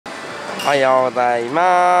おはようござい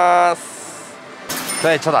ます。ち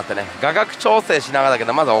ょっと待ってね、画角調整しながらだけ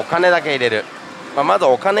ど、まずお金だけ入れる。まず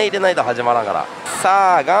お金入れないと始まらんから。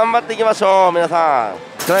さあ頑張っていきましょう皆さん。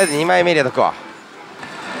とりあえず2枚目入れとくわ。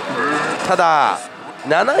ただ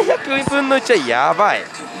700分の1はやばい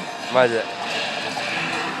マジで。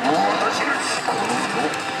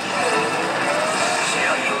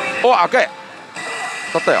お、赤い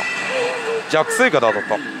取ったよ。弱水かだ取っ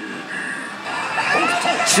た。違う。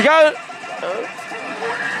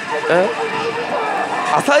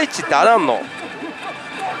朝一ってあらんの？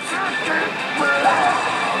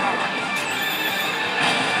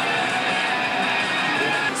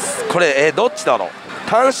これどっちだろう。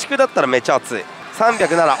短縮だったらめっちゃ熱い。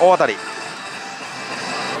307大当たり。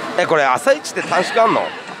これ朝一って短縮あんの？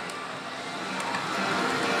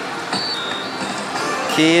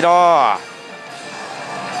黄色。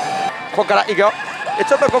ここからいくよ。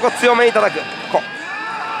ちょっとここ強めいただく。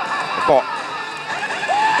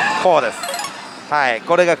こうです。はい、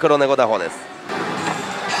これが黒猫打法です。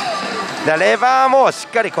レバーもし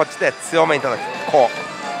っかりこっちで強めいただく。こ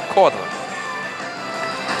うだ。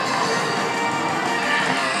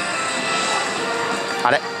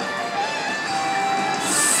あれ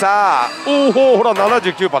さあ、ほら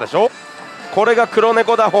 79% でしょ。これが黒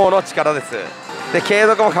猫打法の力です。で継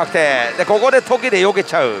続も確定で、ここで時で避け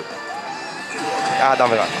ちゃう。ダ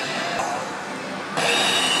メだ。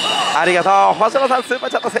ありがとう星野さん、スーパー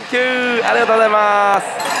チャットセンキュー、ありがとうございます。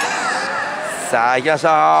さあ行きまし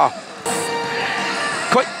ょ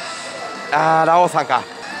う。来い。ラオウさんか。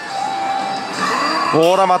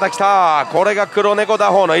ほらまた来た。これが黒猫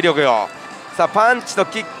打法の威力よ。さあパンチと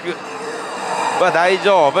キックは大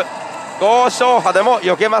丈夫。豪勝波でも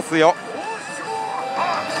避けますよ。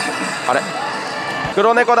あれ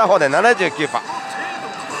黒猫打法で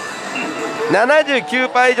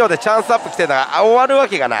 79%。79% 以上でチャンスアップ来てたが終わるわ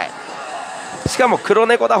けがない。しかも黒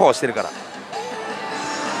猫打法してるか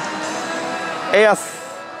らやす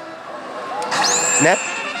ね、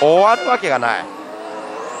終わるわけがない。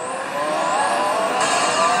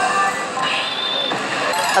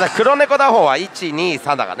ただ黒猫打法は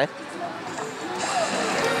123だからね。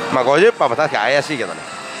50% も確かに怪しいけどね。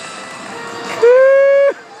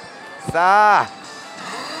さあ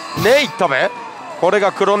ね、1投目これ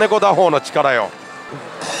が黒猫打法の力よ。オッ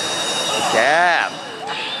ケー。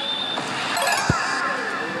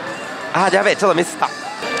やべえ、ちょっとミスった。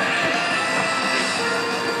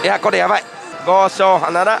いやこれやばい。豪勝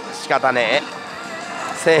派なら仕方ねえ。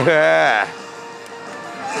セーフ。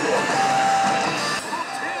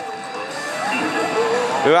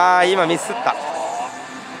うわー今ミスった。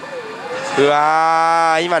う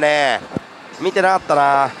わー今ね見てなかった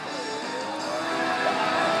な。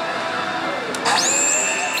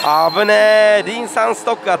危ねえ、リン酸ス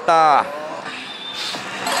トックあった。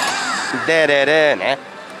でれれね。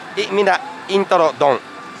みんなイントロドン。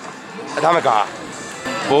ダメか。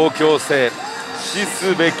望郷性死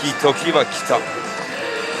すべき時は来た。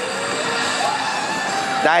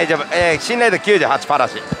大丈夫。信頼度98パラ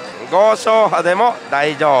シ。豪勝派でも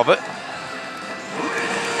大丈夫。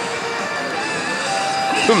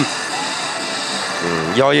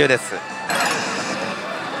余裕です。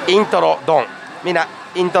イントロドン。みんな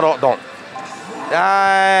イントロドン。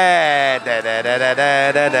で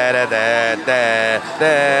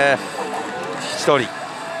一人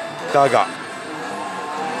だが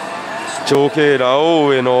長兄ラオ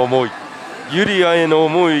ウへの思い、ユリアへの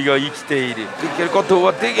思いが生きている。いけること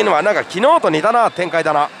はできるのはなんか昨日と似たな展開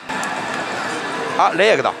だな。レイ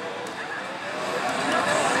ヤクだ。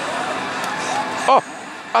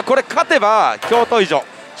これ勝てば京都以上。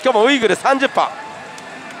しかもウイグル 30%。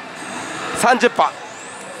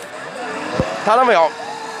頼むよ。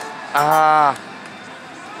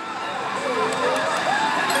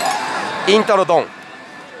イントロドン。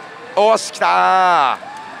おし、きた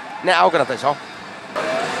ーね。青くなったでしょ。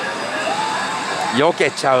避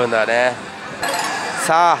けちゃうんだね。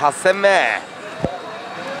さあ8戦目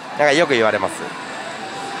なんかよく言われます。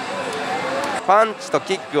パンチと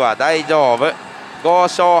キックは大丈夫。豪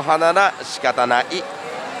勝派なら仕方ない。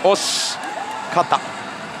おし、勝った。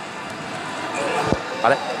あ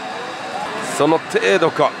れその程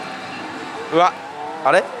度か。うわ、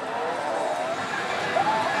あれ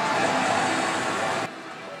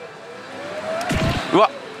う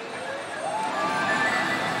わ、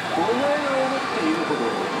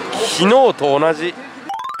昨日と同じ。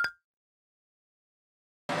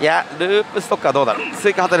いやループストックはどうだろう。ス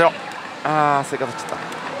イカ当てろ。スイカ当たっちゃ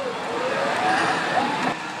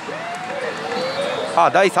っ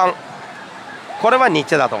た。第3。これはニッ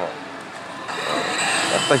チェだと思う。や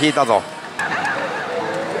っと引いたぞ。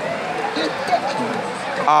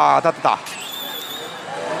ああ当たって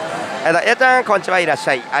た。やっちゃんこんにちは、いらっし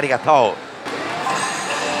ゃい、ありがとう。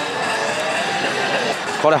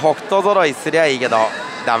これ北斗揃いすりゃいいけど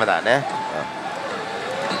ダメだよね、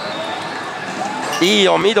いい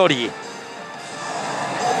よ緑。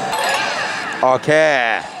オッケ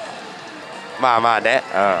ー。まあまあね、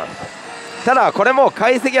ただこれもう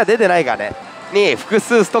解析は出てないからね、に複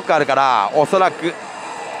数ストックあるからおそらく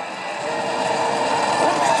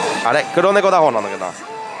あれ黒猫打法なんだけどな。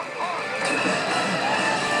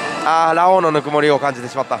あーラオウのぬくもりを感じて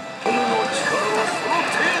しまった。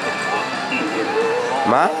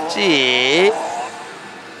マジ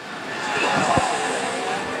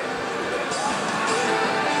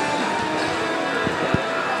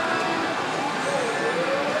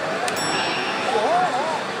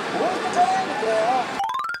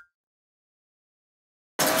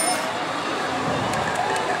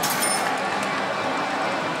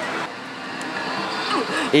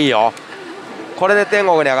いいよ。これで天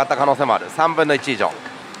国に上がった可能性もある。3分の1以上。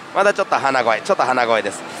まだちょっと鼻声、ちょっと鼻声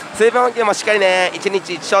です。水分補給もしっかりね。1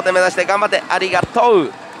日1勝点目指して頑張って、ありがと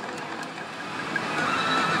う。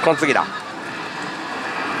この次だ。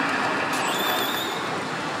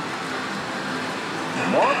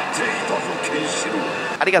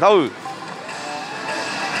ありがとう。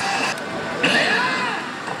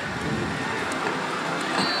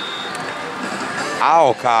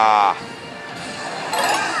青か。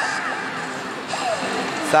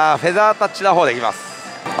さあフェザータッチ打法でいきます。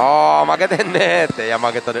ああ負けてんねーって。いや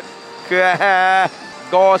負けとる。くえー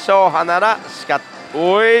5勝派ならしか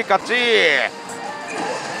おい勝ち。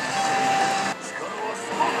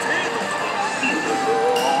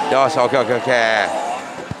よしオッケーオッケーオッケ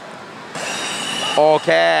ーオッ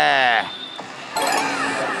ケー。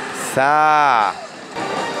さあ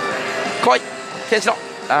来いケンシロウ。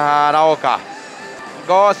あーラオウか。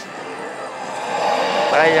ゴーシ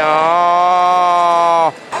はいよ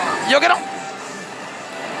ー、よけろ。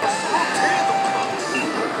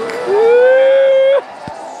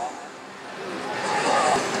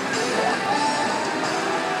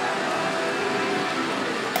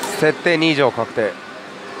設定2以上確定。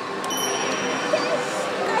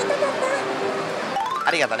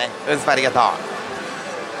ありがとうねウスパ、ありがとう、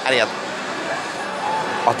ありがと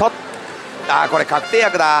う。あーこれ確定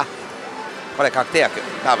薬だ。これ確定薬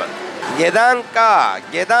多分下段か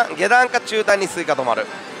中段にスイカ止まる。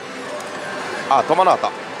あ止まらなか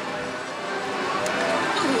っ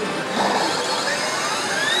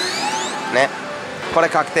たね。これ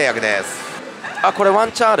確定薬です。あこれワ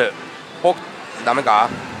ンチャンある。ダメか。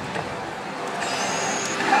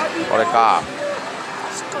これか。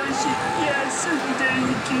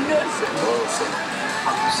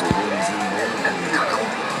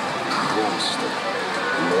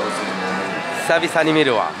久々に見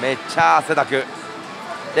るわ。めっちゃ汗だく。じゃ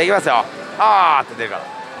あいきますよ。あーって出るから。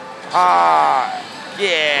あーイ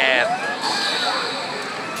エー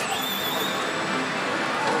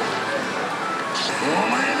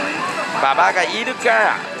イ。ババアがいる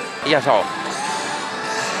か。いきましょう。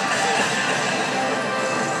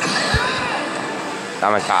ダ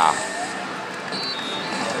メか。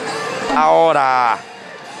あおら。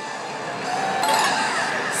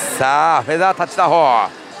さあフェザータッチ打法。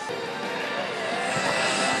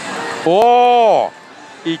おお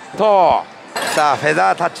いった。さあフェ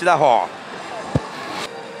ザータッチ打法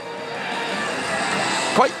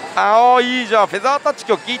来い。あおいいじゃん。フェザータッチ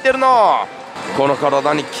今日効いてるな。この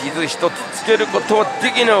体に傷一つつけることはで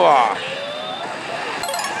きぬわ。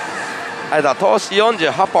あれだ投資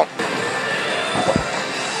48本。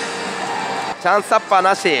チャンスアッパー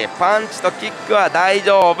なし。パンチとキックは大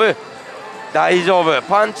丈夫。大丈夫。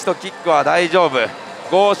パンチとキックは大丈夫。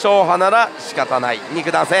5勝派なら仕方ない。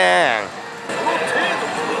肉弾戦。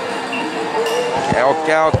オッ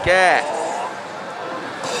ケーオッケー。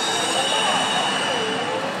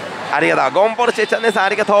ありがとう。ゴンポルシェチャンネルさんあ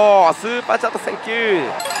りがとう。スーパーチャットセンキュ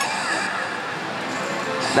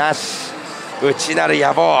ー。なし。内なる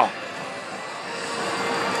野望。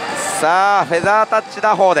さあフェザータッチ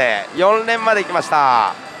打法で4連までいきまし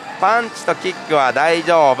た。パンチとキックは大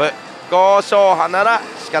丈夫。5勝派なら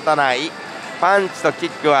仕方ない。パンチとキッ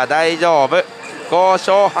クは大丈夫。5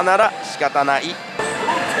勝派なら仕方ない。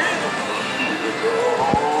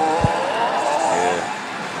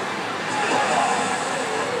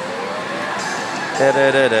ル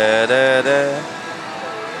ルルルルル。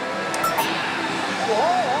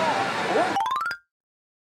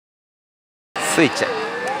スイッチ。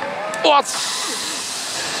おっし。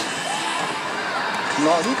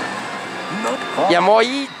いやもう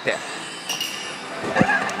いいって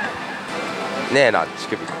ねえな乳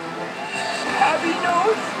首。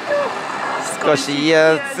少し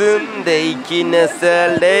休んでいきなさ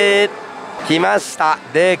れ。来ました、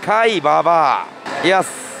でかいババア。よし、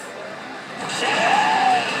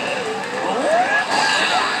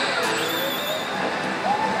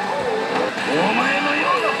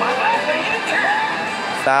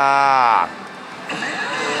さあ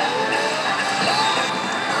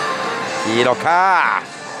黄色か。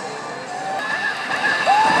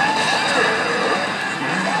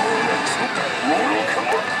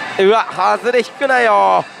うわ、外れ引くな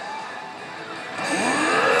よ。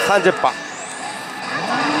30%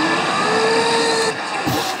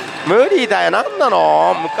無理だよ。なんな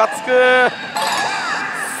の、ムカつく。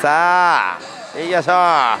さあいきましょ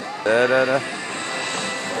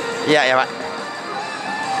う。いや、やばい。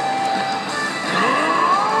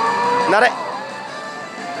なれ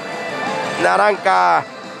ならんか。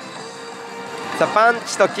さあパン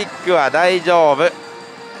チとキックは大丈夫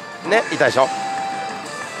ね。痛いでしょ。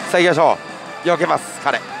さあ行きましょう。避けます。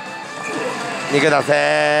彼肉出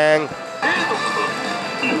せん。う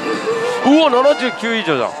わ、79以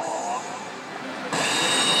上じゃん。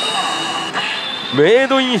メイ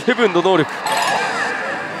ドインヘブンの能力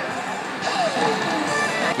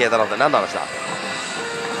消えたのって何の話だ。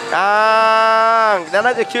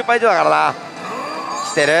79%以上だからな。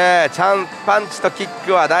来てる。ちゃんパンチとキッ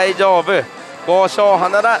クは大丈夫。5勝派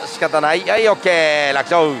なら仕方ない。はい、オッケー、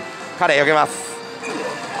楽勝。彼避けます。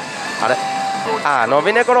あれ、伸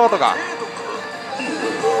び猫のことか。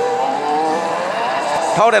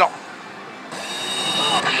倒れろ。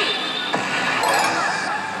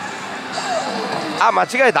間違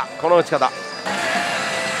えた、この打ち方。来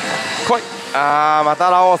い。ま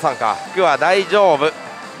たラオウさんか。僕は大丈夫。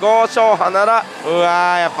5勝派なら、う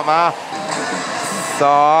わー、やっぱま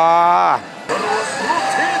あ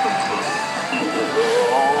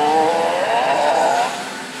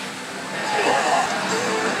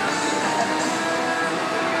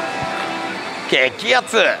激ア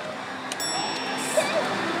ツ。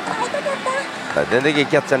全然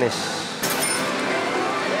激アツじゃねえし。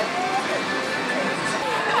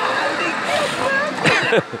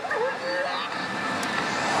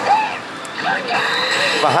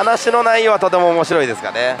話の内容はとても面白いです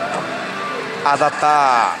かね。当たっ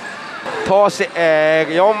た。投資、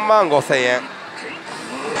45,000円。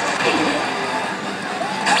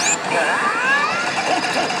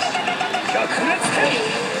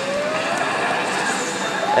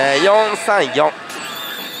434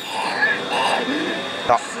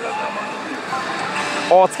と。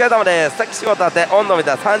お疲れ様です。さっき仕事あって温度見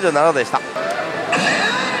たら37度でした。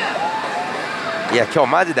いや、今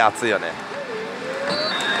日マジで暑いよね。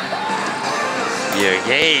ゆ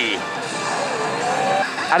げい、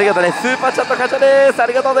ありがとうね。スーパーチャット感謝です。あ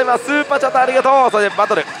りがとうございます。スーパーチャットありがとう。それでバ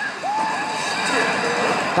トル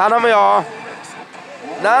頼むよ。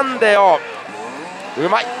なんでよ。う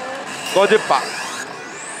まい。 50%。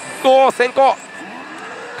 おお、先行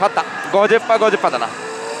勝った。 50%50% だな。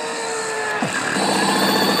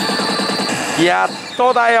やっ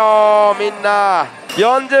とだよみんな。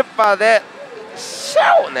 40% でシ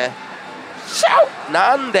ャオね。シャオ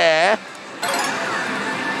なんで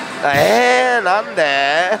なん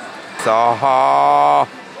でそう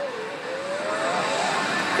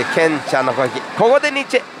で、ケンちゃんの攻撃。ここで日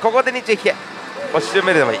引け。押し締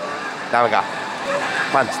めるでもいい。ダメか。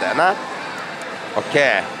パンチだよな。オッケ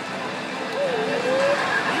ー。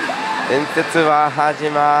伝説は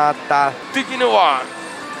始まった。敵のワン。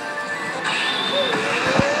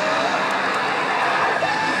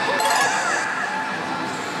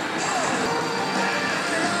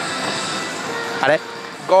あれ、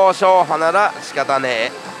5勝派なら仕方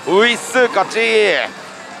ねえ。ウイス勝ち。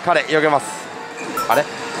彼避けます。あれ、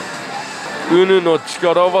ウヌの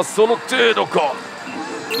力はその程度か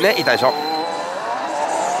ね。痛いでしょ。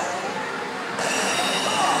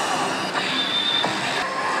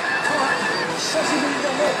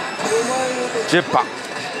10%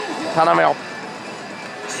頼めよ。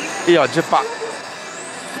いいよ、10%。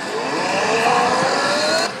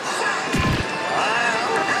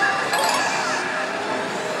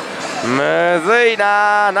むずい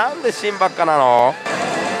な。なんで芯ばっかなの。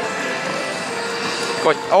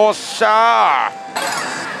こい。おっしゃ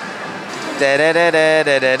ー。デレレレ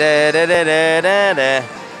レレレレレレレレ。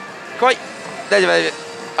こい。大丈夫大丈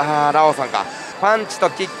夫。ラオさんか。パンチと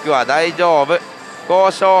キックは大丈夫。5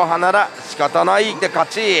勝派なら仕方ないで勝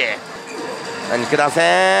ち。何くだ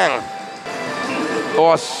せん。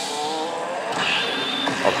よし、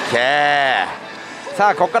オッケー。さ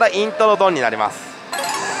あここからイントロドンになります。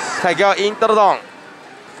さあ今日イントロドン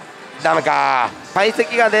ダメか。解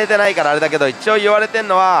析が出てないからあれだけど、一応言われてん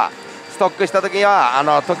のはストックした時には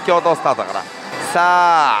特強とスタートだから。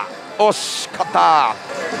さあおし勝った。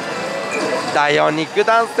だよ肉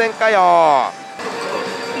弾戦かよ。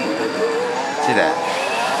ちで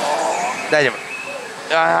大丈夫。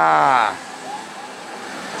ああ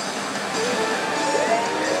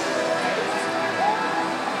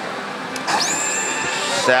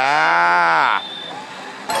さあ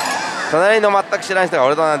隣の全く知らない人が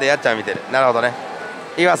俺となんでやっちゃん見てる。なるほどね。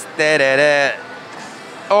いますってれれ。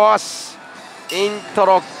おしイント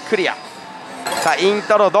ロクリア。さあイン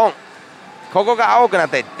トロドン。ここが青くなっ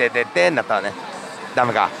ていってでってんなったらねダ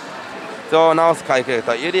メか。そう直す回復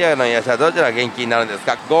とユリアの癒しはどちらが元気になるんです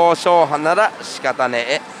か。5勝半なら仕方ね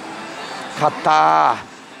え。勝った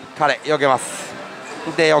ー。彼避けます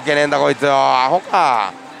で避けねえんだこいつよ。アホ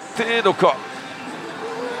か程度か。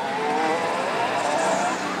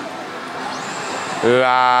う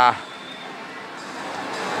わ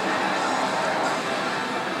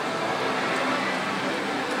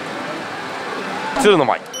ー鶴の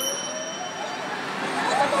舞。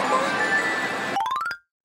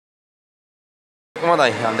まだ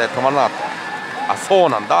批判で止まらなかった。あそう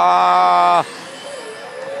なんだ。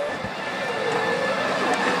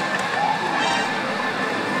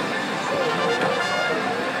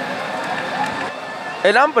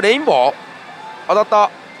ランプレインボー当たっ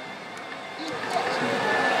た。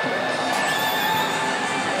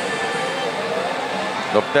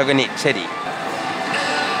602チェリー。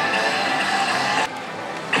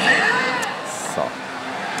さあ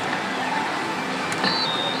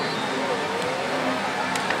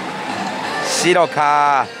白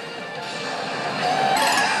か。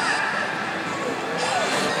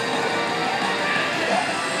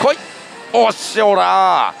来い。おっしょ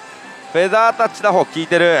らフェザータッチ打法効い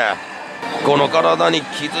てる。この体に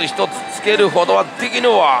傷一つつけるほどはできぬ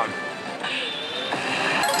わ。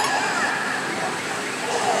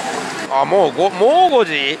あもう5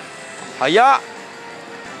時早っ。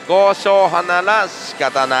5勝半なら仕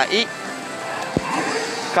方ない。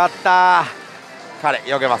勝ったー。彼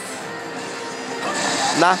避けます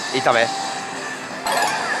な痛め。好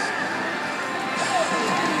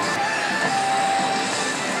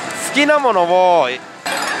きなものを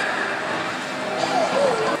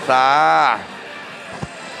さあ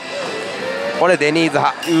俺デニーズ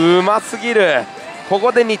派。うますぎる。こ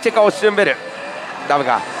こでニッチェかオッシュンベルダメ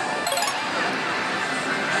か。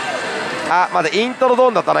あまだイントロド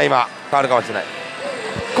ーンだったな。今変わるかもしれない。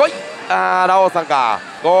来い。あーラオウさんか。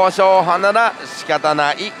5勝半なら仕方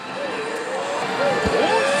ない。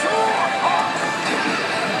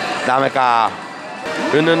ダメか。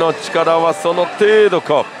うぬの力はその程度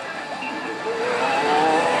か。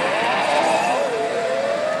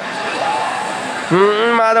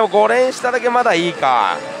まあでも5連しただけまだいい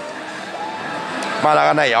か。まだ上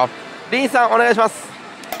がんないよ。リンさんお願いします。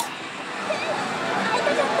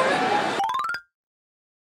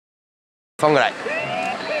そんぐらい。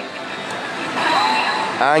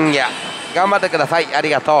あんぎゃ頑張ってください。あり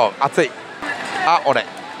がとう。熱い。あ俺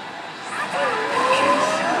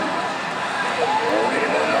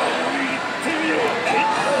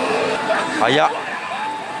早っ。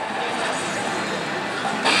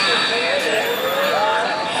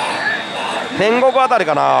天国あたり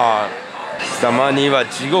かな。貴様には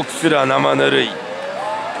地獄すら生ぬるい。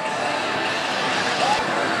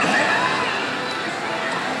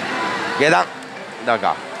下段だ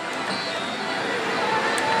か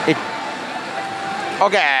オ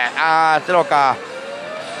ッケー。あー白か。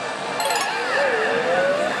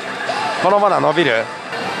このまま伸びる。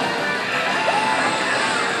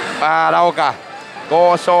あーラオか。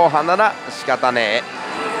5勝半なら仕方ね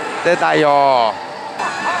え。出たよ。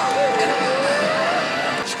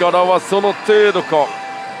力はその程度か。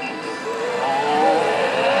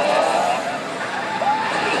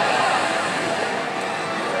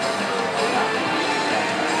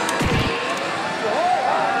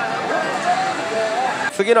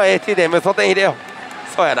次の AT で無双点入れよう。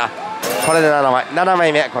そうやな。これで7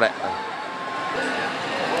枚目これ。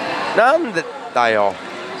なんでだよ。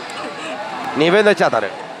2分の1当たる。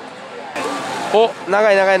お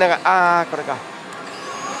長い。あーこれか。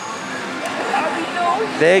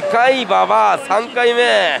でかいババア3回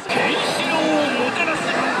目。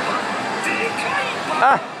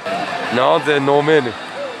あなぜ飲めぬ。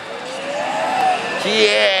き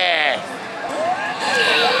え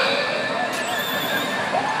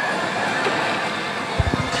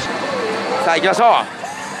さあ行きましょう。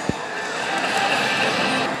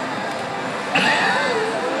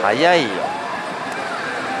早いよ。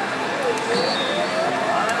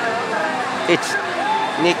1、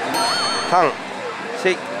2、3、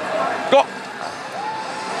4、5。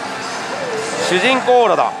主人公オー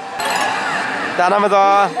ラだ。頼むぞ。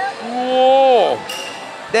おお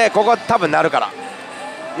でここ多分なるから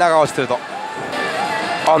長押しすると、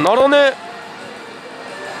あ、ならね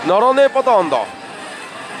えパターンだ。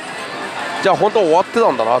じゃあ本当終わって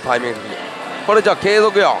たんだな、タイミング的に。これじゃあ継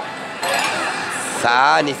続よ。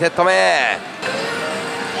さあ2セット目、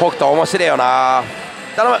北斗面白いよな、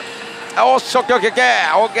頼む。あ、おっしょ、オッケーオッケー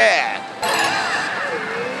オッケ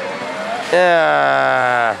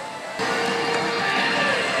ー。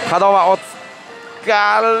角はお疲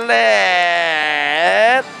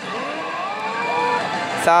れ。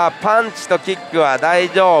さあパンチとキックは大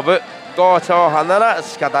丈夫、5勝派なら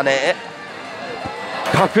仕方ねえ。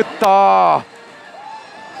かくった、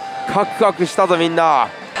カクカクしたぞみんな。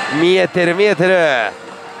見えて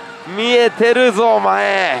るぞお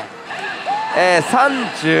前。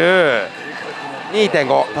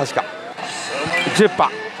32.5 確か10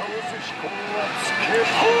パ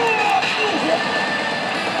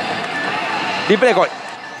リプレイ来い。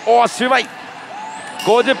おーしゅうまい。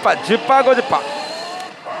50パ10パー50パー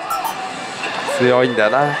強いんだよ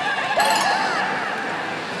な。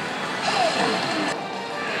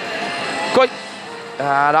来い。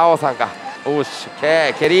ラオウさんか。おし、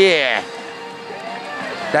ケリー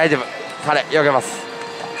大丈夫、彼避けます。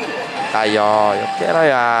はいよ、避けろ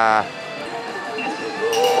や。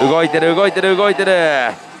動いてるス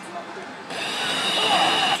ー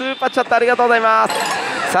パーチャットありがとうございます。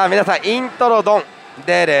さあ皆さんイントロドン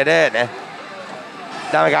デレレね。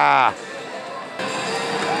ダメか、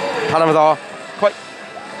頼むぞ、来い。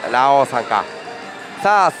ラオウさんか。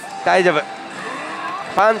さあ大丈夫、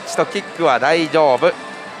パンチとキックは大丈夫、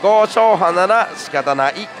5勝派なら仕方な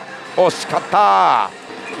い。惜しかった。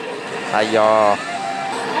はいよ、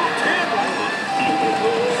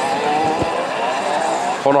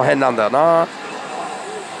この辺なんだよな。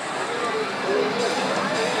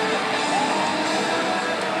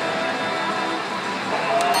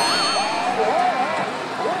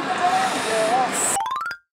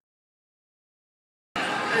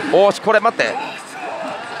おーし、これ待って、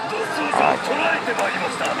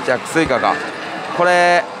じゃあスイカか、こ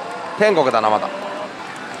れ天国だなまだ。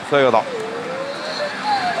そういうこと。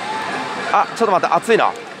あ、ちょっと待って、熱い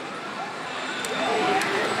な。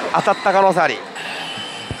当たった可能性あり。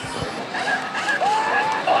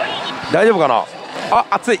大丈夫かな。あ、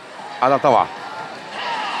熱い、当たったわ。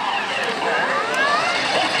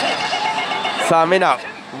さあみんな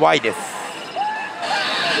Y です。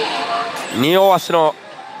仁王足の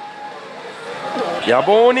野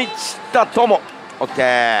望に散った友。オッケ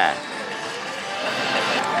ー。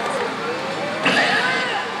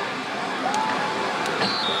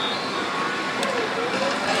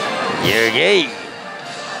湯気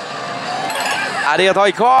ありがと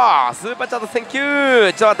う。行こう。スーパーチャットセンキュ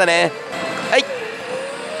ー。ちょっと待ってね。はい。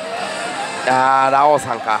ラオウ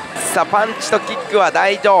さんか。さあパンチとキックは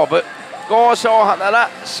大丈夫、5勝派なら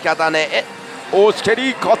仕方ねえ。押し蹴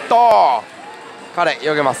りカット。彼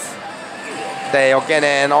避けますで、避け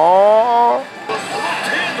ねえの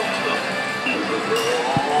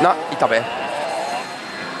な、板部。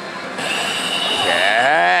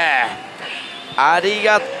あり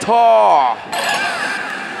がとう。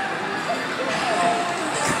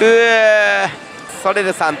それ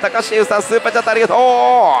でさん、高橋優さんスーパーチャットありがとう。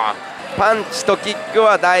パンチとキック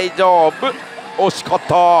は大丈夫、惜しかっ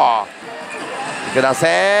た。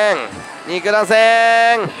肉弾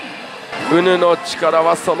戦うぬの力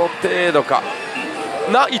はその程度か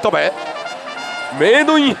な。糸部メイ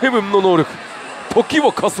ドインヘブンの能力、時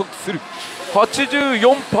を加速する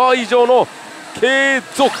 84% 以上の継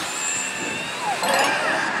続。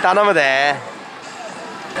頼むで。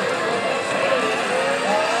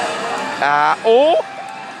お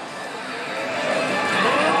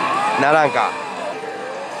ならんか、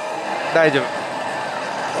大丈夫、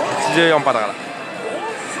 84% だから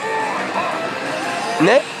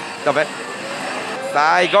ね。ダメ。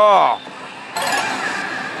さあ行こう。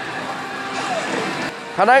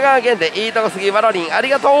神奈川県でいいとこすぎワロリンあり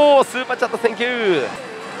がとう。スーパーチャットセンキュー。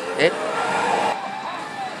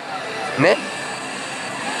ね、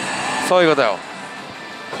そういうことよ。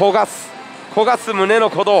焦がす胸の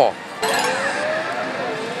鼓動。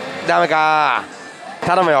ダメか、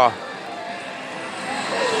頼むよ。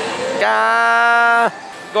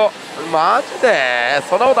マジで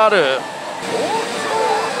そんなことある。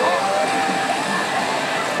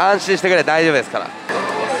安心してくれ、大丈夫ですから。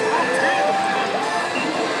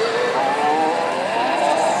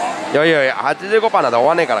よいよい 85% なんで終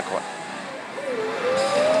わんねえから、こ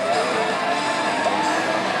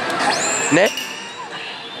れね。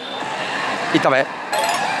いっため。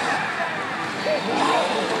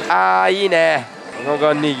いいね。この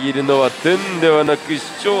が握るのは天ではなく視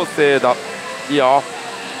聴生だ。いいよ。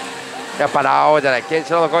やっぱラオウじゃない、ケン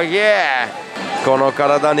シロウの攻撃。この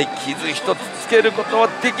体に傷一つつけることは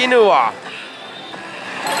できぬわ。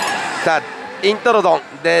さあイントロドン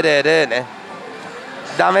でれれね、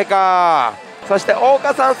ダメか。そして大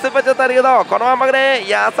岡さんスーパーチャットありがとう。このままくれ、い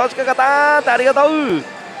や優しく勝った、ありがとう。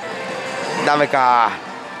ダメか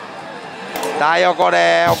だよ、こ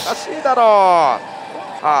れおかしいだろう。あ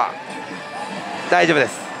あ大丈夫で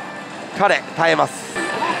す、彼耐えます。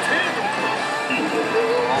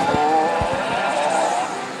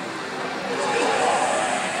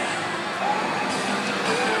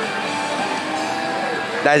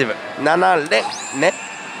大丈夫、7連ね。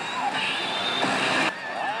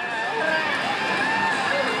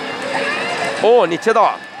おお日中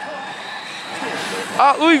だ。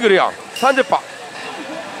あウイグルやん、30%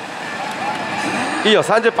いいよ、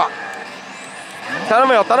30%頼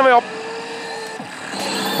むよ頼むよ。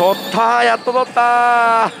取ったー、やっと取っ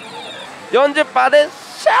たー。40%で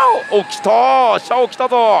シャオ、お来たー、シャオ来た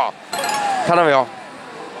ぞ。頼むよ。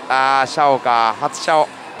あーシャオか、初シャオ。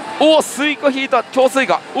おおスイカ引いた、超スイ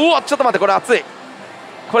カ。おおちょっと待って、これ熱い、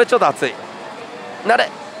これちょっと熱い。な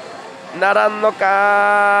らんの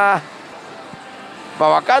かー。まあ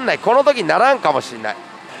分かんない、この時ならんかもしんない。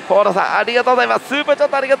ポーロさんありがとうございます。スーパーチャッ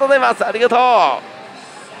トありがとうございます。ありがとう。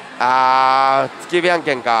月指案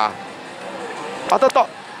件か、当たった。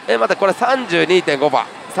待って、これ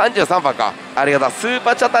 32.5%、33% か。ありがとう、スー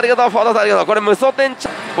パーチャットありがとう。ポーロさんありがとう。これ無双点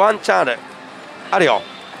ワンチャンある、あるよ。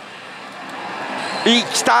い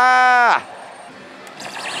きたー。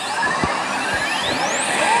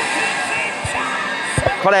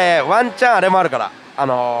これワンチャンあれもあるから、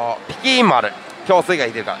ピキーンもある。強水が引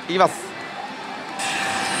いてるからいきます。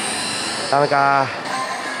ダメか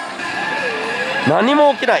ー、何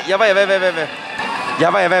も起きない。やばいやばいやばいやばい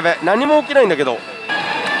やばいやばいやばい、何も起きないんだけど。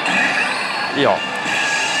いいよ。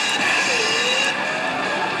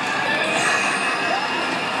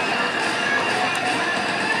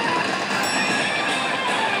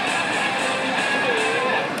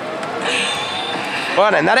わ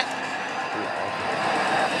かんない、慣れ。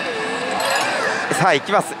さあ行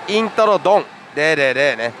きます。イントロドンでれ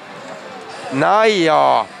れね、ない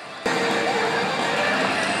よ。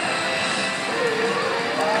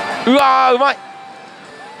うわーうまい。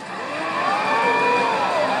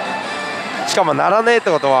しかもならねえって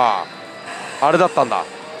ことはあれだったんだ、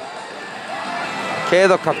継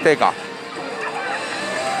続確定か。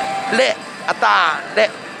レあったー、レ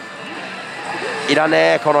いら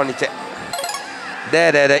ねえ、この日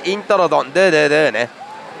でででイントロドンでででね、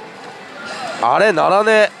あれなら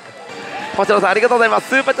ねえ。星野さんありがとうございます。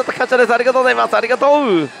スーパーチャット感謝です。ありがとうございます。ありがとう。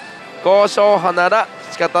高勝派なら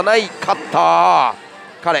仕方ない、勝ったー。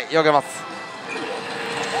彼避けます。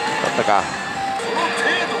だったか。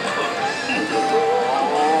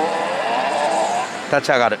立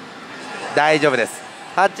ち上がる、大丈夫です。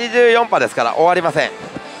84%ですから終わりません。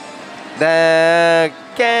で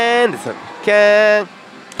ケーンです。ケーン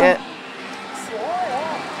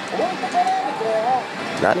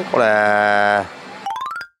何これ。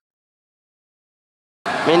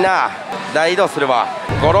みんな大移動するわ。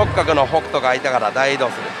五六角の北斗がいたから大移動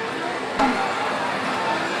する。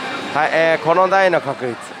はい、この台の確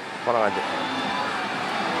率こんな感じ。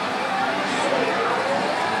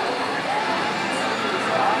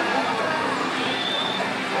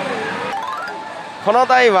この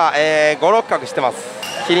台は、五六角してます。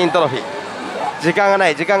キリントロフィー。時間がな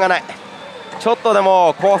い時間がない。ちょっとで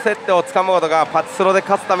も高設定をつかむことがパチスロで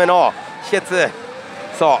勝つための秘訣。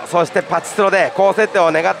そしてパチスロで高設定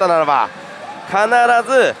を願ったならば必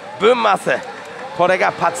ず分回す。これ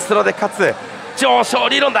がパチスロで勝つ上昇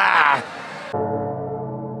理論だ。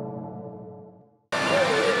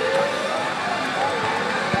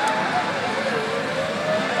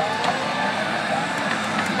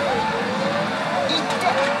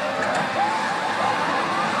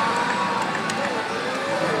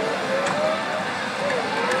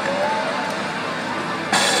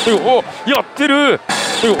おやってる。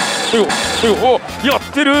やっ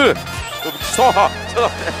てる。さあちょっと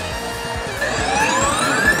待っ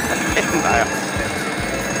て、変だよ。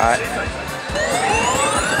はい、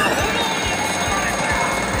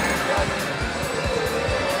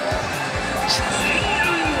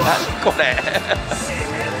何これ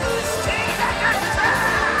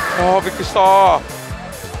あーびっくりした。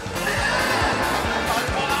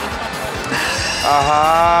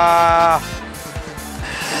あー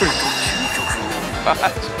マジ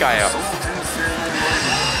かよ。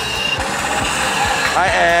はい、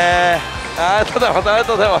ありがとうございます。ありが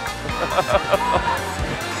とうございます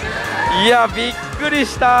いやびっくり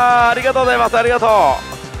した。ありがとうございます。ありがとう。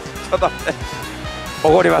ちょっと待って、お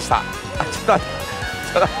ごりました。ちょっと待って、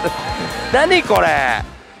と待って、何これ。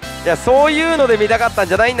いや、そういうので見たかったん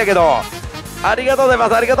じゃないんだけど。ありがとうございま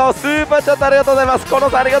す。ありがとう。スーパーチャットありがとうございます。こ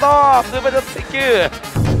のさんありがとう。スーパーチャットセンキュー。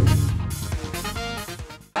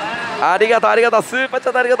ありがとうありがとう。スーパーチ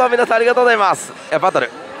ャットありがとう。皆さんありがとうございます。いや、バト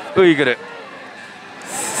ルウイグルち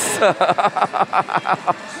ょっと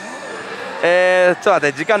待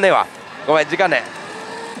って、時間ねえわ。ごめん、時間ね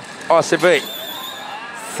え。お、渋い。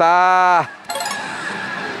さあ、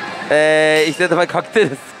1セット目確定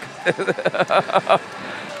です。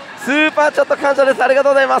スーパーチャット感謝です。ありがと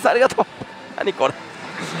うございます。ありがとう。何これ、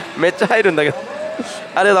めっちゃ入るんだけど。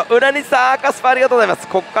ありがとう。裏にさあカスパありがとうございます。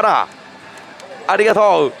こっからありが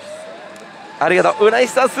とう。ありがとう。うなぎ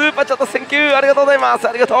さんスーパーチャットセンキューありがとうございます。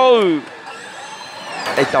ありがとう。いっ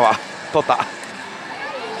たわ、取った。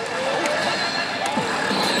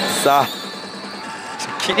さあ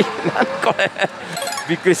キリ何これ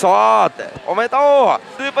びっくりしたーって。おめでとう。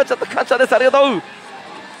スーパーチャット感謝です。ありがとう。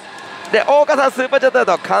で、大岡さんスーパーチャット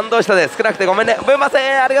だと感動したです。少なくてごめんね。ぶんませ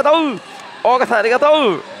ん、ありがとう。大岡さんありがとう。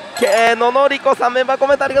ののりこさんメンバーコ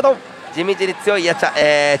メントありがとう。地道に強いやっちゃ、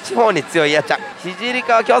地方に強いやっちゃ。ひじり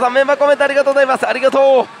かわきょうさんメンバーコメントありがとうございます。ありが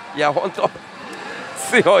とう。いや、ほんと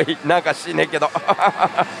強い。なんかしねえけど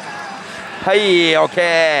はい、オッ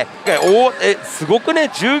ケー。すごくね、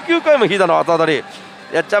19回も引いたの、後当たり。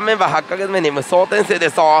やっちゃんメンバー8ヶ月目に無双転生で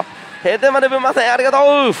すと。閉店までぶんません、ありが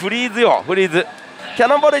とう。フリーズよ、フリーズ。キャ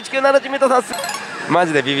ノンボール1971ミトさんマ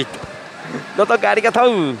ジでビビった。のとくありがとう。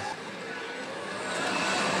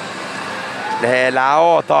ラ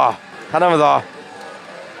オウと頼むぞ。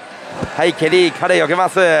はい、ケリー彼避けま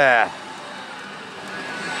す。あ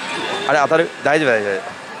れ当たる。大丈夫大丈夫。神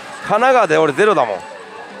奈川で俺ゼロだもん。い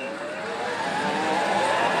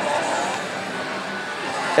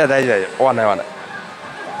や、大丈夫大丈夫。終わんない終わんない。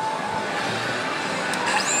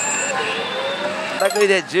2組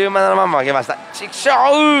で17万も上げました。チクショ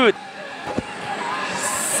ー。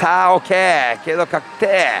さあ、オッケー。継続確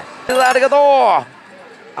定。ありがとう。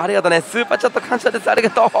ありがとうね。スーパーチャット感謝です。ありが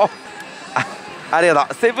とう。ありが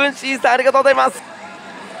とう。セブンシーさんありがとうございます。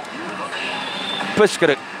プッシュく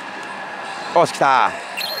る。おし、きた。あ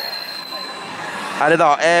り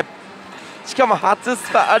がとう。しかも初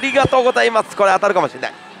スパありがとうございます。これ当たるかもしれな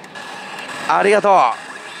い。ありがとう。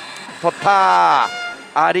取ったー。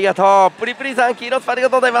ありがとう。プリプリさん黄色スパありが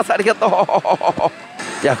とうございます。ありがとう。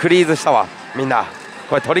いや、フリーズしたわみんな。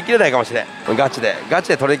これ取りきれないかもしれん。ガチで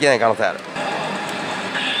取りきれない可能性ある。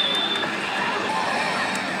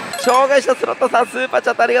障害者スロットさんスーパーチ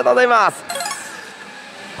ャットありがとうございます。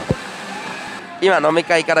今飲み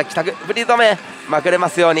会から帰宅、フリー止めまくれま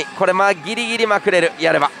すように。これギリギリまくれる。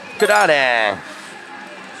やればクラーレン。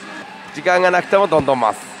時間がなくてもどんどん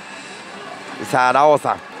回す。さあラオウ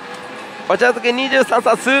さん、お茶漬け23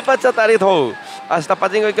さんスーパーチャットありがとう。明日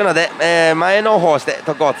パチンコ行くので、前の方をして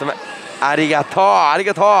得を積む。ありがとうあり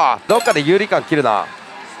がとう。どっかで有利感切るな。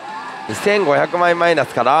2500枚マイナ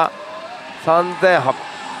スから3800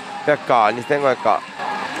か。2500か。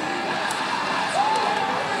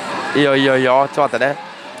いいよいいよいいよ。ちょっと待ってね。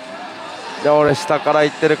で俺下から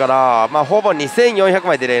行ってるから、ほぼ2400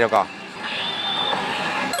枚でれいいのか。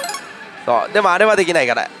そうでもあれはできない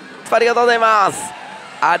から。ありがとうございます。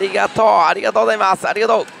ありがとうありがとうございます。ありが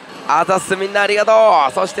とう。あざすみんなありがと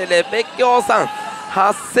う。そしてレペキョウさん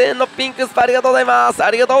8000円のピンクスパありがとうございます。あ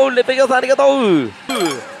りがとう。レペキョウさんありがとう。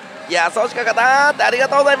いや、そうしかかたってありが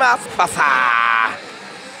とうございます。パ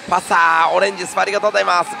サーオレンジスパありがとうござい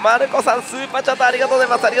ます。マルコさんスーパーチャットありがとうござい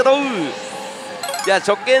ます。ありがとう。いや、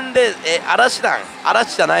初見で嵐じ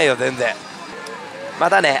ゃないよ全然。ま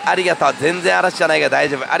たね、ありがとう。全然嵐じゃないが大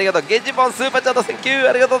丈夫。ありがとう。ゲジポンスーパーチャットセンキュー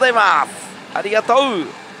ありがとうございます。ありがとう。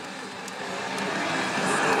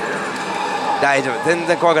大丈夫。全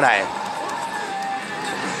然怖くない。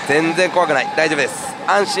全然怖くない。大丈夫です。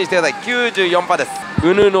安心してください。94%です。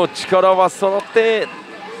ウヌの力はその手。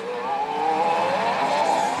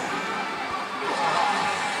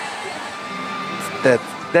で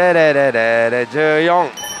れれれれ14。う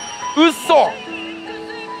っそ。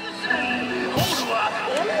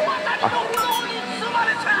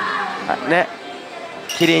ね、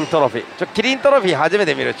キリントロフィー。キリントロフィー初め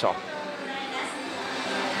て見るでしょ。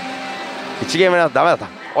1ゲーム目だとダメだった。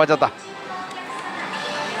終わっちゃった。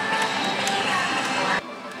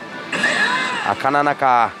赤7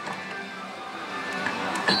か。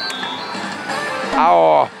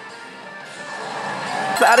青。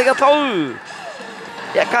ありがとう。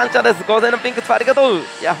いや、感謝です。5000のピンクスパありがとう。い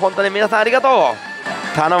や、本当に皆さんありがとう。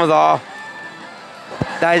頼むぞ。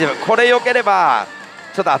大丈夫。これ良ければ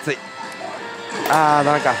ちょっと熱い。なん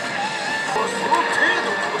か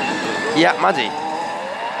いやマジ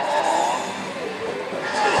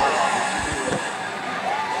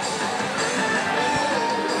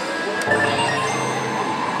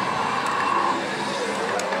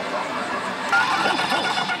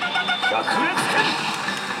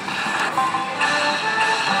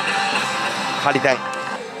仮点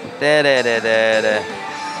でれれれれ。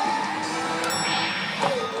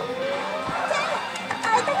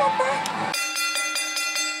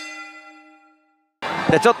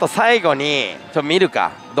でちょっと最後に見る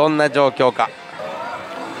か、どんな状況か。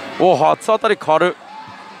おお、初当たり軽っ。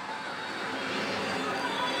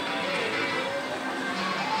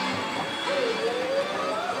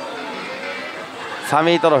サ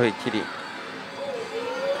ミートロフィーキリン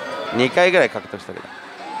2回ぐらい獲得したけど、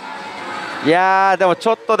いやーでもち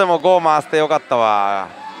ょっとでも5回してよかったわ。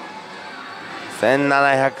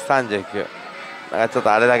1739だからちょっ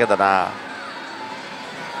とあれだけどな。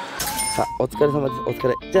さあお疲れ様です。お疲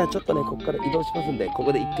れ。じゃあちょっとねここから移動しますんで、こ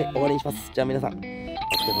こで一回終わりにします。じゃあ皆さんお疲れ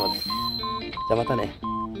様です。じゃあまたね、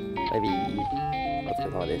バイビー。お疲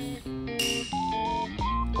れ様です。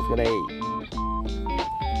お疲れ。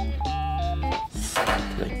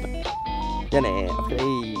じゃあね、お疲れ。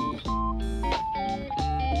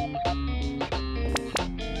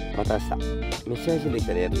また明日飯配信でき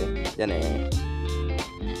たらやるね。じゃあね。